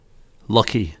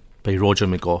Lucky by Roger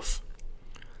McGough.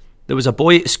 There was a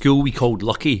boy at school we called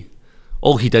Lucky.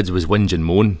 All he did was whinge and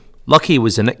moan. Lucky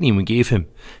was the nickname we gave him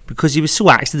because he was so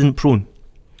accident prone.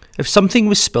 If something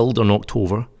was spilled or knocked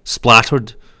over,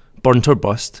 splattered, burnt or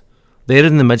bust, there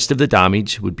in the midst of the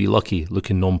damage would be Lucky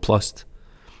looking nonplussed.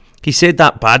 He said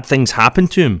that bad things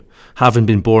happened to him, having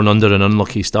been born under an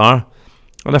unlucky star,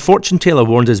 and a fortune teller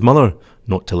warned his mother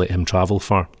not to let him travel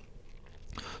far.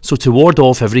 So to ward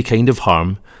off every kind of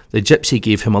harm, the gypsy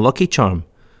gave him a lucky charm,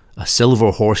 a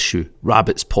silver horseshoe,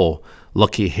 rabbit's paw,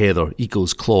 lucky heather,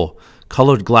 eagle's claw,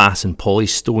 coloured glass and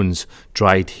polished stones,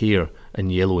 dried hair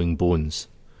and yellowing bones.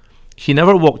 He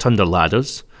never walked under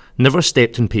ladders, never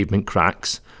stepped in pavement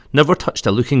cracks, never touched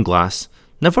a looking glass,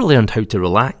 never learned how to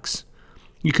relax.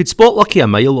 You could spot Lucky a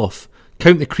mile off,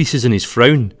 count the creases in his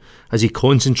frown, as he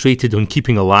concentrated on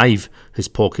keeping alive, his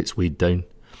pockets weighed down.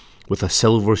 With a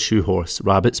silver shoe horse,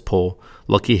 rabbit's paw,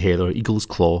 lucky heather, eagle's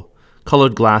claw,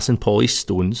 coloured glass and polished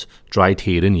stones, dried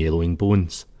hair and yellowing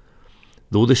bones.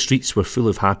 Though the streets were full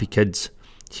of happy kids,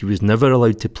 he was never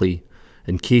allowed to play,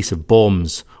 in case of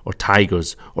bombs, or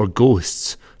tigers, or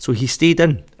ghosts, so he stayed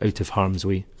in, out of harm's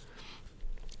way.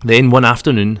 Then one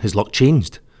afternoon his luck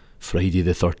changed. Friday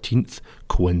the 13th,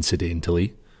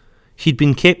 coincidentally. He'd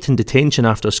been kept in detention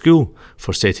after school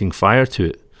for setting fire to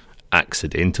it,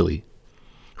 accidentally.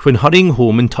 When hurrying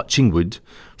home and touching wood,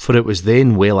 for it was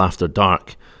then well after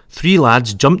dark, 3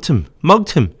 lads jumped him,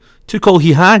 mugged him, took all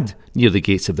he had near the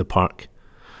gates of the park.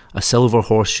 A silver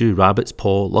horseshoe, rabbit's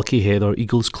paw, lucky heather,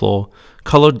 eagle's claw,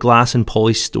 coloured glass and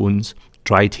polished stones,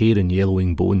 dried hair and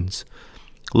yellowing bones.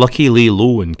 Lucky lay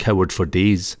low and cowered for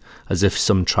days, as if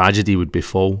some tragedy would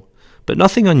befall. But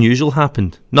nothing unusual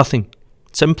happened, nothing,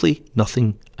 simply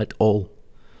nothing at all.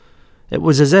 It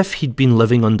was as if he'd been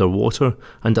living under water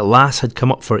and at last had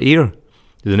come up for air.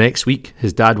 The next week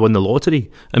his dad won the lottery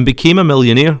and became a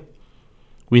millionaire.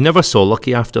 We never saw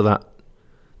Lucky after that.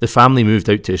 The family moved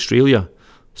out to Australia,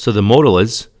 so the moral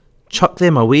is, chuck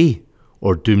them away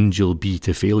or doomed you'll be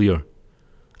to failure.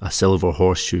 A silver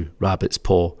horseshoe, rabbit's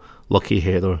paw, lucky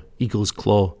heather, eagle's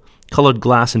claw, coloured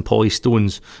glass and polished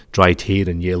stones, dried hair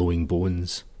and yellowing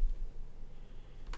bones.